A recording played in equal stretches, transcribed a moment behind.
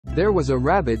There was a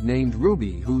rabbit named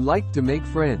Ruby who liked to make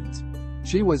friends.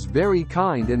 She was very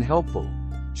kind and helpful.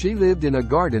 She lived in a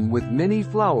garden with many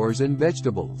flowers and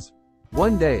vegetables.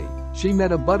 One day, she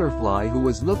met a butterfly who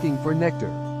was looking for nectar.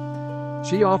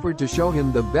 She offered to show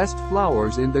him the best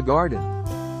flowers in the garden.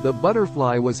 The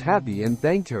butterfly was happy and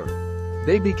thanked her.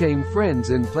 They became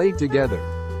friends and played together.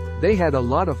 They had a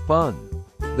lot of fun.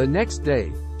 The next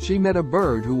day, she met a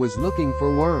bird who was looking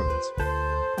for worms.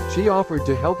 She offered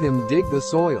to help him dig the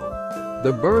soil.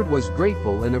 The bird was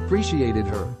grateful and appreciated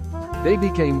her. They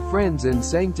became friends and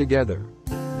sang together.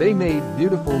 They made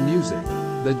beautiful music.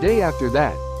 The day after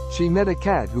that, she met a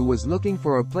cat who was looking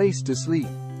for a place to sleep.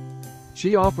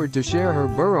 She offered to share her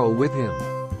burrow with him.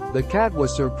 The cat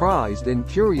was surprised and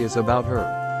curious about her.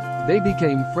 They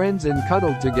became friends and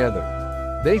cuddled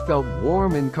together. They felt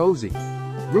warm and cozy.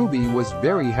 Ruby was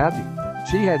very happy.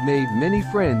 She had made many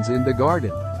friends in the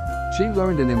garden. She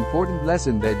learned an important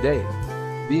lesson that day.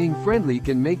 Being friendly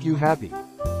can make you happy.